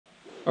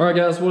Alright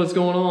guys, what is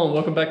going on?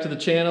 Welcome back to the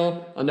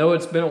channel. I know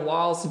it's been a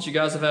while since you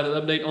guys have had an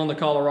update on the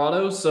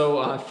Colorado, so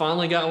I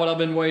finally got what I've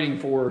been waiting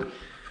for.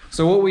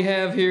 So what we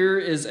have here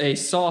is a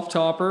soft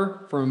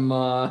topper from,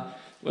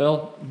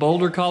 well,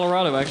 Boulder,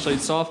 Colorado. Actually,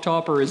 soft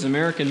topper is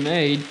American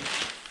made.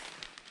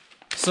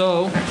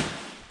 So,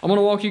 I'm going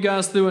to walk you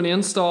guys through an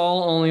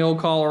install on the old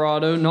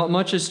Colorado. Not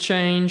much has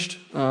changed.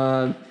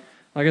 Like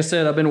I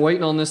said, I've been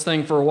waiting on this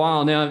thing for a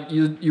while. Now,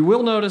 you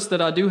will notice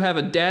that I do have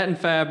a Dat and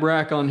Fab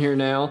rack on here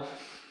now.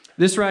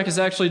 This rack is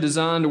actually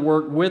designed to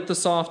work with the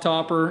soft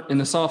topper, and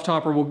the soft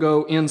topper will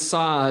go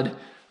inside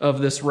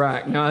of this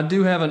rack. Now, I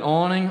do have an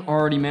awning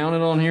already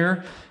mounted on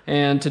here,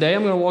 and today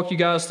I'm going to walk you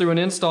guys through an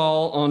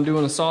install on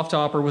doing a soft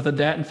topper with a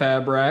Dat and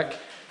Fab rack.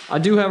 I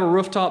do have a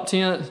rooftop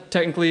tent.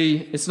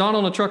 Technically, it's not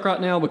on the truck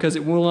right now because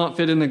it will not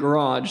fit in the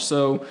garage.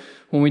 So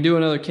when we do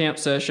another camp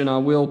session, I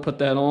will put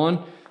that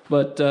on.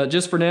 But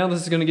just for now,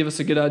 this is going to give us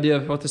a good idea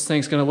of what this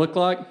thing's going to look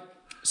like.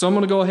 So I'm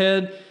going to go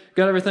ahead.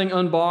 Got everything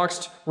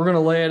unboxed. We're going to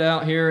lay it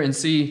out here and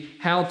see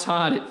how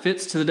tight it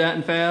fits to the Dat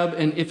and Fab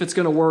and if it's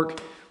going to work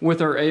with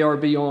our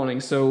ARB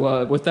awning.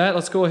 So with that,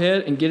 let's go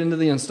ahead and get into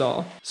the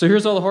install. So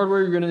here's all the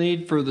hardware you're going to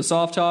need for the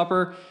soft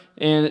topper.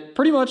 And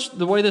pretty much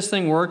the way this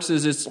thing works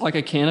is it's like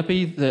a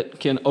canopy that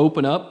can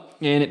open up,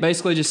 and it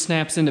basically just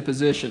snaps into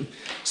position.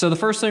 So the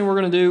first thing we're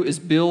going to do is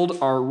build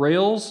our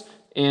rails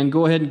and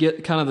go ahead and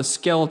get kind of the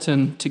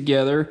skeleton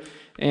together.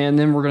 And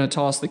then we're going to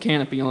toss the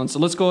canopy on. So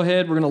let's go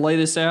ahead, we're going to lay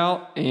this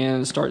out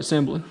and start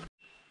assembling.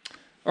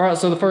 All right,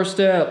 so the first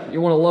step,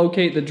 you want to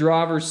locate the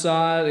driver's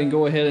side and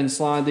go ahead and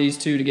slide these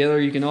two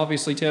together. You can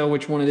obviously tell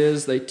which one it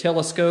is. They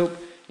telescope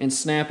and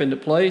snap into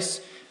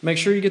place. Make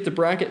sure you get the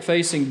bracket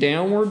facing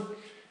downward.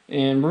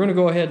 And we're going to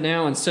go ahead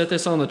now and set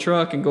this on the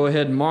truck and go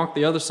ahead and mock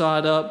the other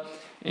side up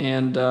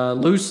and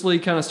loosely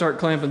kind of start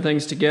clamping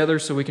things together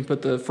so we can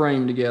put the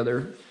frame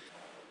together.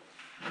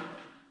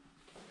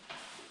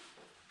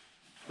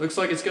 Looks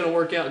like it's going to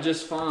work out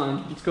just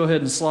fine. Let's go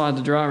ahead and slide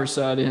the driver's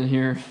side in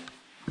here.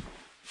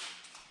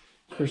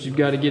 First, you've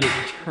got to get it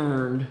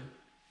turned.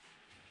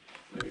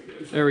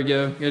 There we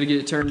go. Got to get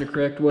it turned the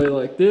correct way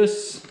like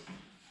this.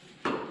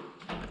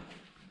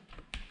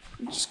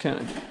 Just kind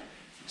of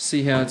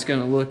see how it's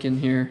going to look in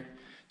here.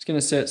 It's going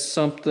to set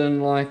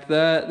something like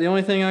that. The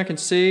only thing I can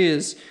see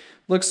is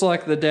looks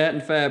like the Dat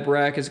and Fab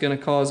rack is going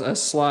to cause a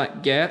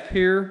slight gap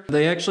here.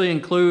 They actually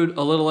include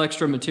a little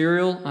extra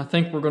material. I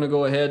think we're going to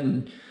go ahead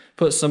and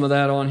put some of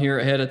that on here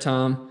ahead of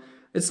time.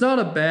 It's not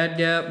a bad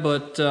gap,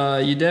 but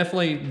you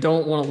definitely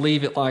don't want to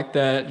leave it like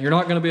that. You're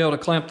not going to be able to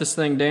clamp this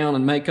thing down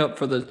and make up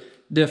for the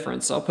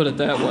difference. I'll put it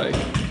that way.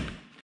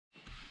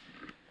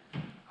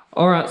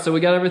 All right, so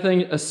we got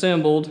everything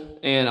assembled,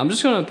 and I'm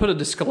just going to put a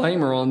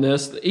disclaimer on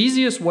this. The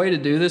easiest way to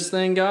do this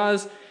thing,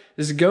 guys,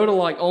 is go to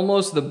like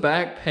almost the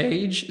back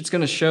page. It's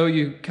going to show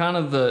you kind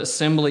of the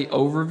assembly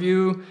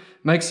overview.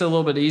 Makes it a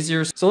little bit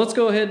easier. So let's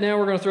go ahead now.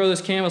 We're going to throw this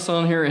canvas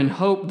on here and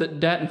hope that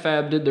Dat and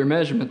Fab did their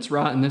measurements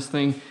right and this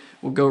thing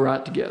will go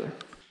right together.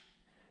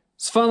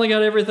 So finally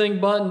got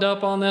everything buttoned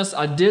up on this.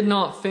 I did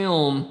not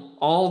film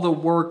all the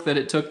work that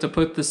it took to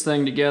put this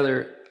thing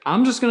together.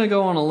 I'm just going to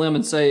go on a limb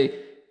and say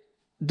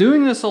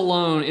doing this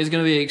alone is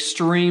going to be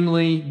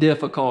extremely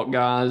difficult,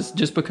 guys,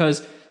 just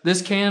because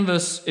this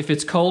canvas, if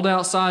it's cold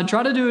outside,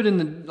 try to do it in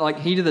the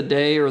like heat of the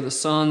day or the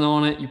sun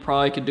on it. You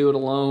probably could do it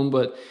alone,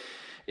 but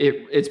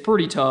it's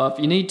pretty tough.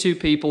 You need two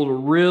people to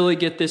really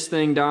get this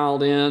thing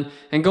dialed in,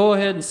 and go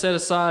ahead and set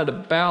aside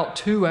about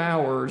 2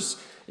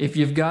 hours if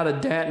you've got a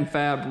Dat and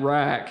Fab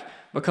rack,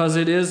 because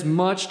it is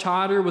much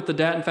tighter with the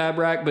Dat and Fab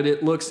rack, but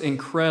it looks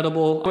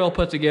incredible, well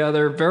put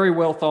together, very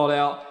well thought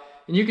out,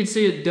 and you can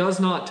see it does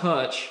not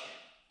touch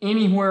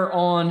anywhere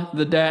on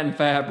the Dat and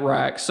Fab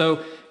rack.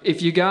 So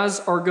if you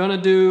guys are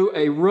gonna do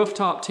a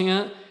rooftop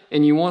tent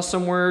and you want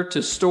somewhere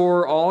to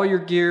store all your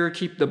gear,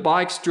 keep the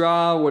bikes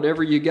dry,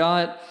 whatever you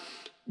got,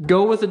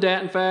 go with the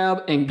Dat and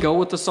Fab and go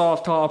with the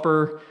soft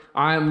topper.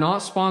 I am not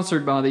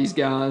sponsored by these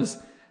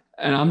guys,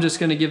 and I'm just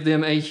going to give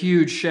them a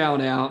huge shout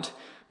out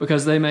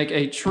because they make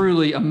a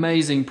truly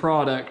amazing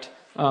product.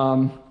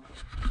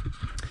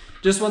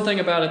 Just one thing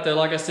about it though,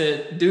 like I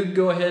said, do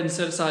go ahead and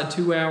set aside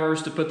 2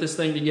 hours to put this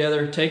thing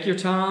together. Take your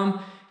time,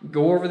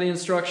 go over the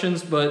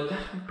instructions, but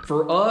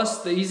for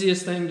us, the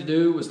easiest thing to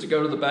do was to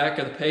go to the back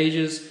of the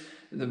pages,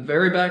 the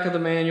very back of the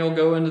manual,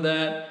 go into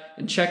that,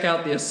 and check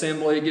out the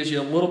assembly. It gives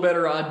you a little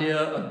better idea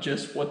of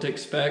just what to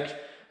expect.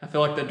 I feel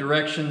like the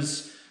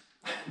directions,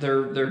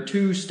 they're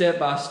too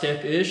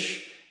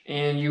step-by-step-ish,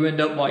 and you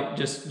end up like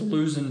just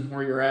losing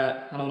where you're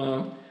at. I don't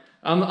know.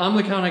 I'm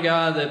the kind of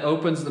guy that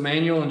opens the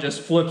manual and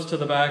just flips to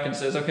the back and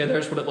says, okay,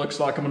 there's what it looks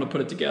like. I'm going to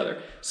put it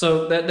together.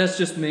 So that's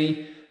just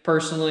me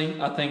personally.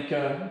 I think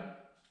if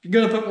you're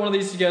going to put one of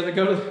these together,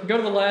 go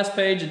to the last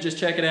page and just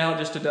check it out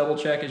just to double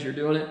check as you're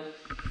doing it.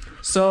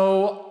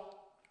 So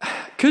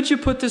could you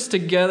put this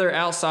together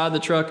outside the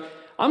truck?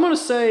 I'm going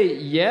to say,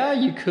 yeah,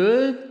 you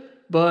could,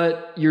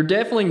 but you're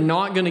definitely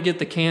not going to get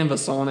the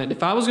canvas on it.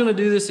 If I was going to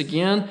do this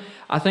again,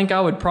 I think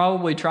I would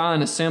probably try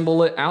and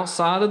assemble it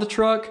outside of the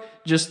truck,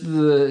 just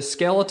the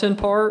skeleton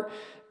part,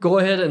 go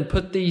ahead and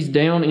put these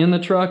down in the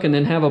truck and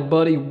then have a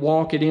buddy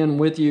walk it in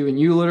with you, and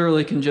you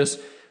literally can just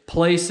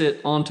place it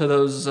onto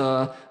those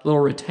little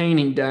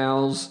retaining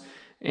dowels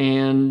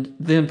and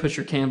then put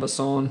your canvas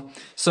on.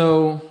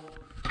 So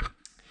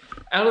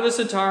out of this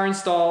entire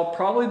install,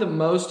 probably the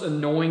most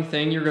annoying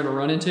thing you're going to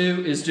run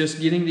into is just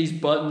getting these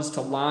buttons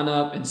to line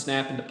up and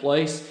snap into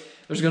place.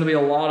 There's going to be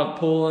a lot of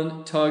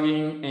pulling,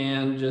 tugging,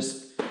 and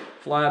just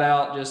flat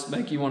out just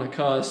make you want to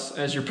cuss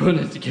as you're putting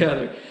it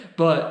together.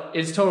 But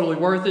it's totally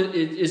worth it.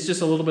 It's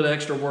just a little bit of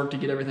extra work to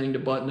get everything to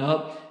button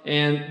up.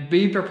 And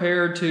be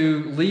prepared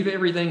to leave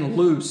everything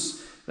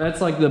loose.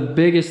 That's like the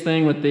biggest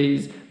thing with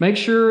these. Make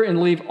sure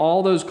and leave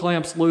all those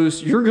clamps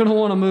loose. You're going to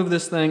want to move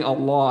this thing a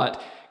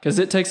lot because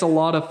it takes a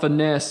lot of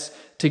finesse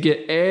to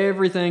get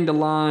everything to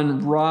line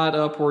right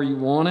up where you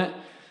want it.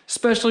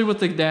 Especially with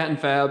the Dat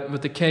 & Fab,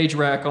 with the cage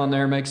rack on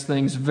there, makes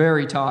things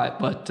very tight.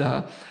 But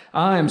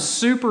I am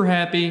super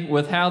happy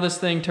with how this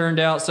thing turned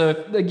out. So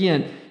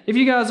if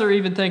you guys are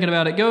even thinking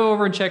about it, go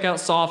over and check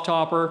out Soft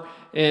Topper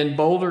in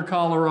Boulder,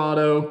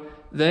 Colorado.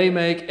 They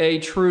make a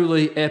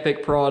truly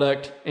epic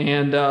product,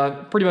 and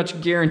pretty much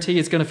guarantee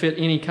it's going to fit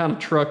any kind of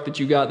truck that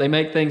you got. They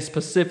make things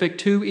specific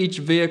to each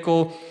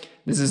vehicle.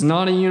 This is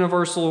not a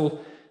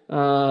universal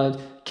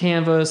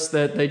canvas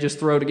that they just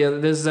throw together.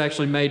 This is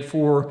actually made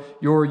for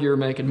your year,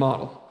 make, and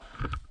model.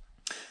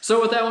 So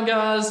with that one,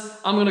 guys,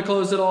 I'm going to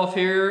close it off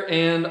here,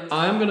 and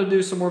I'm going to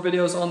do some more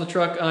videos on the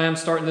truck. I am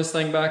starting this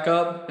thing back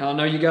up. Now, I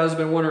know you guys have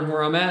been wondering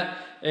where I'm at,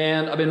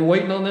 and I've been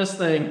waiting on this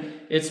thing.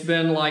 It's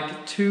been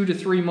like 2 to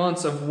 3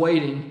 months of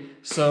waiting.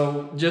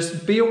 So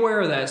just be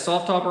aware of that.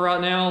 Soft Topper right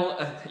now,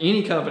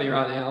 any company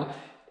right now,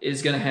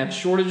 is going to have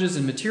shortages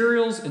in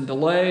materials and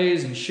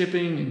delays and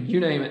shipping and you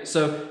name it.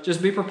 So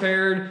just be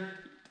prepared.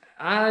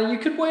 You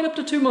could wait up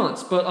to 2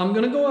 months, but I'm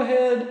going to go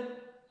ahead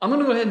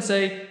and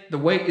say the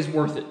wait is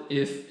worth it.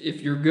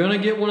 If you're going to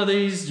get one of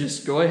these,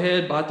 just go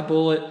ahead, bite the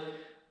bullet.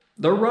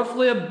 They're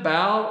roughly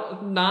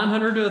about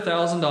 $900 to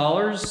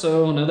 $1,000.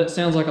 So I know that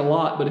sounds like a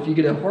lot, but if you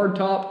get a hard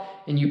top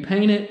and you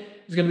paint it,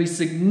 it's going to be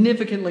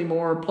significantly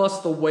more,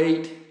 plus the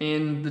weight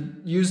and the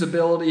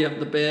usability of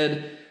the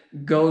bed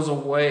goes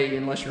away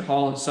unless you're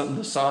hauling something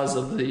the size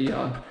of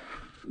the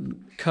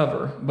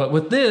cover. But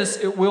with this,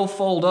 it will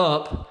fold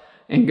up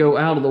and go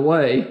out of the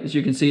way. As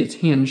you can see, it's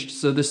hinged,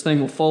 so this thing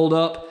will fold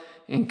up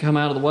and come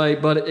out of the way,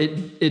 but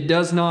it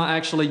does not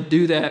actually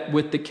do that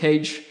with the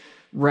cage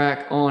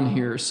rack on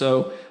here.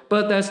 So,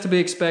 but that's to be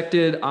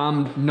expected.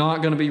 I'm not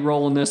going to be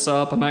rolling this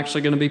up. I'm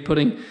actually going to be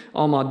putting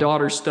all my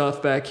daughter's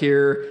stuff back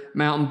here,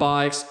 mountain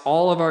bikes,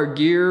 all of our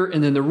gear,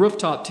 and then the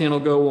rooftop tent will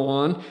go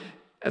on.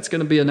 That's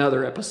going to be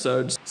another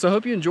episode. So I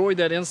hope you enjoyed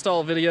that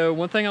install video.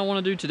 One thing I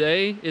want to do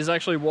today is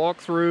actually walk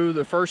through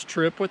the first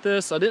trip with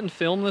this. I didn't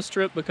film this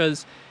trip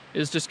because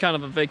it's just kind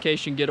of a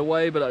vacation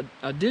getaway, but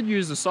I did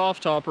use the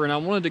Soft Topper, and I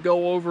wanted to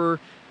go over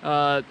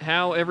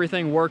how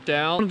everything worked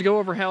out. I wanted to go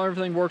over how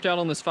everything worked out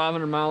on this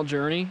 500-mile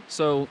journey.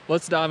 So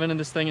let's dive into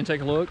this thing and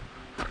take a look.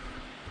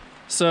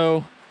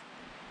 So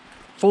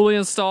fully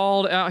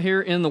installed out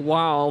here in the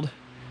wild.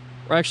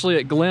 We're actually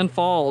at Glen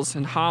Falls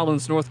in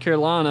Highlands, North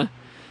Carolina.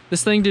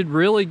 This thing did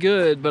really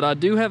good, but I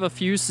do have a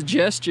few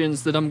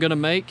suggestions that I'm gonna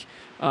make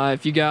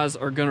if you guys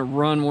are gonna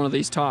run one of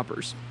these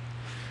toppers.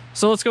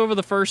 So let's go over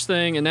the first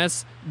thing, and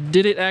that's,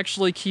 did it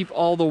actually keep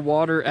all the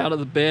water out of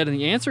the bed? And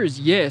the answer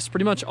is yes.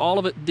 Pretty much all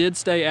of it did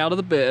stay out of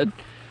the bed,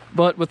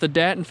 but with the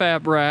Dat &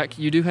 Fab rack,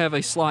 you do have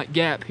a slight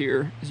gap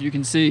here, as you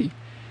can see.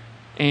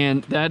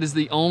 And that is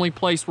the only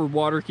place where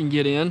water can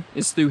get in,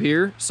 is through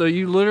here. So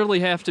you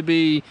literally have to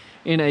be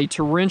in a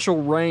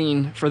torrential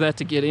rain for that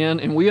to get in.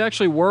 And we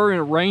actually were in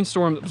a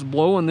rainstorm that was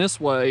blowing this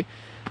way.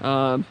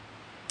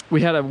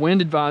 We had a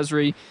wind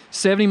advisory,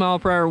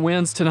 70-mile-per-hour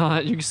winds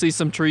tonight. You can see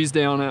some trees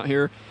down out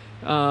here.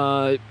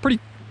 Pretty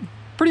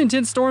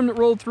intense storm that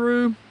rolled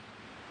through.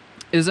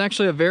 It was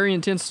actually a very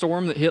intense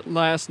storm that hit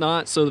last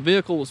night, so the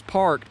vehicle was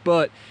parked,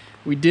 but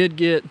we did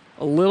get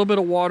a little bit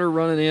of water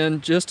running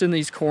in just in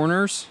these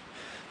corners.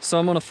 So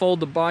I'm gonna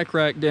fold the bike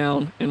rack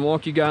down and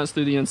walk you guys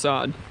through the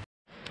inside.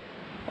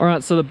 All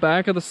right, so the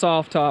back of the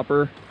Soft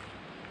Topper,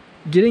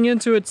 getting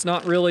into it's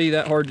not really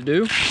that hard to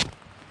do. So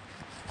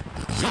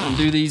I'm gonna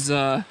do these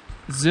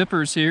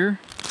zippers here.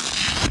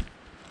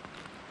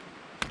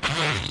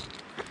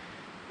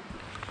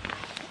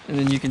 And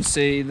then you can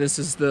see this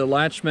is the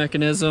latch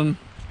mechanism.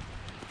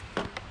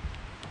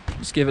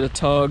 Just give it a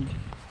tug.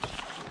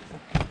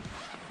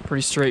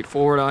 Pretty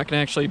straightforward. I can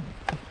actually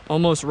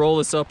almost roll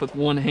this up with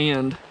one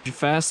hand.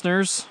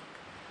 Fasteners.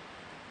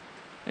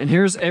 And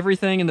here's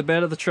everything in the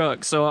bed of the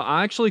truck. So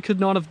I actually could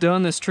not have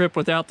done this trip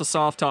without the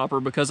Soft Topper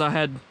because I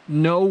had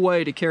no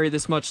way to carry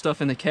this much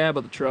stuff in the cab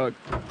of the truck.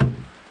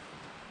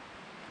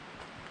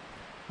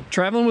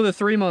 Traveling with a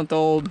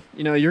 3-month-old,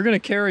 you know, you're going to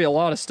carry a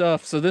lot of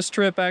stuff. So this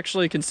trip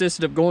actually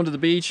consisted of going to the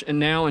beach and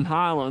now in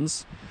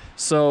Highlands.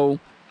 So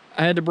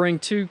I had to bring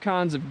 2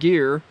 kinds of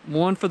gear,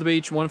 one for the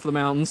beach, one for the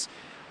mountains.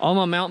 All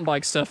my mountain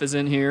bike stuff is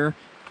in here.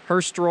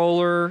 Her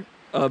stroller,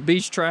 a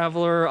beach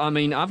traveler. I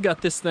mean, I've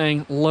got this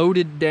thing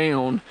loaded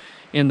down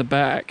in the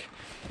back.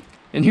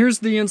 And here's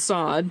the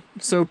inside.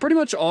 So pretty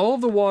much all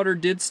of the water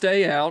did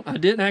stay out. I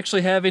didn't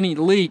actually have any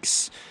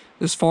leaks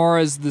as far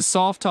as the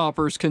soft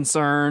topper is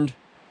concerned.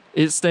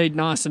 It stayed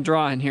nice and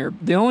dry in here.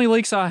 The only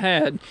leaks I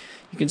had,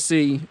 you can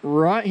see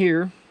right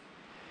here,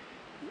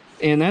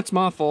 and that's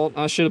my fault.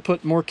 I should have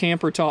put more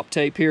camper top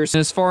tape here. And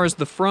as far as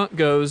the front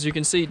goes, you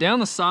can see down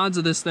the sides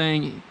of this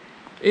thing,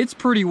 it's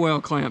pretty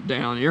well clamped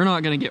down. You're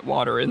not gonna get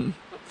water in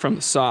from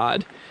the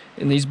side.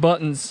 And these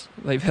buttons,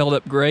 they've held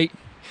up great.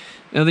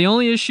 Now the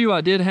only issue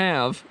I did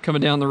have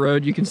coming down the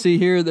road, you can see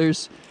here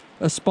there's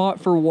a spot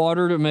for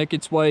water to make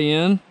its way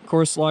in. Of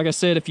course, like I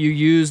said, if you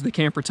use the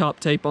camper top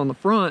tape on the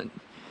front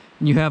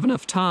and you have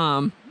enough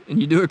time and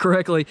you do it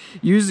correctly,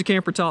 use the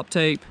camper top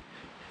tape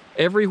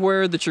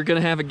everywhere that you're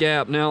gonna have a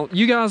gap. Now,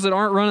 you guys that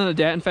aren't running a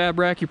Dat Fab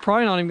rack, you're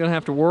probably not even gonna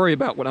have to worry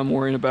about what I'm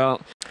worrying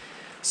about.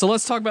 So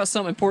let's talk about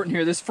something important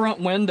here. This front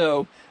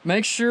window,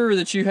 make sure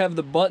that you have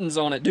the buttons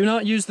on it. Do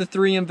not use the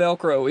 3M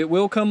Velcro. It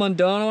will come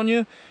undone on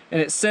you, and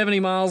at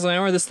 70 miles an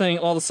hour, this thing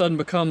all of a sudden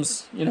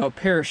becomes, you know, a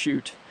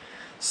parachute.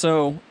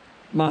 So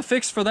my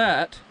fix for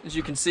that, as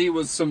you can see,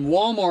 was some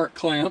Walmart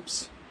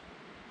clamps,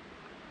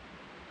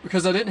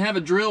 because I didn't have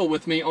a drill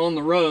with me on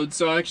the road,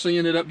 so I actually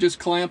ended up just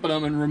clamping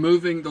them and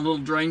removing the little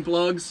drain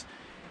plugs,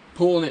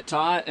 pulling it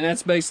tight, and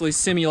that's basically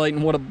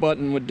simulating what a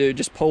button would do,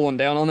 just pulling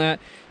down on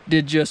that.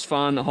 Did just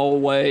fine the whole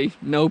way,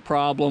 no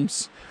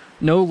problems,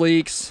 no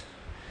leaks.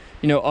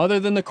 You know, other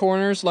than the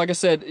corners, like I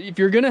said, if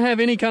you're gonna have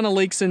any kind of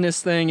leaks in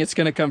this thing, it's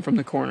gonna come from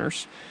the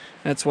corners.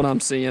 That's what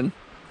I'm seeing.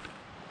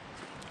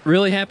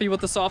 Really happy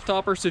with the soft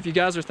topper, so if you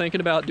guys are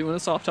thinking about doing a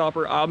soft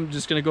topper, I'm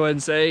just gonna go ahead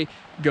and say,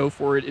 go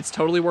for it. It's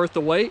totally worth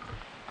the wait,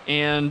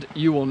 and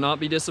you will not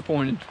be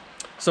disappointed.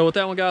 So with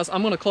that one, guys,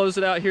 I'm gonna close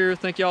it out here.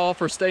 Thank y'all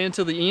for staying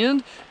till the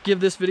end. Give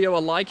this video a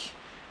like,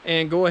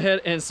 and go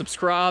ahead and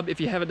subscribe if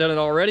you haven't done it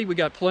already. We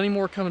got plenty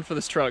more coming for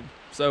this truck.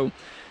 So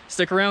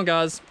stick around,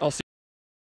 guys. I'll see you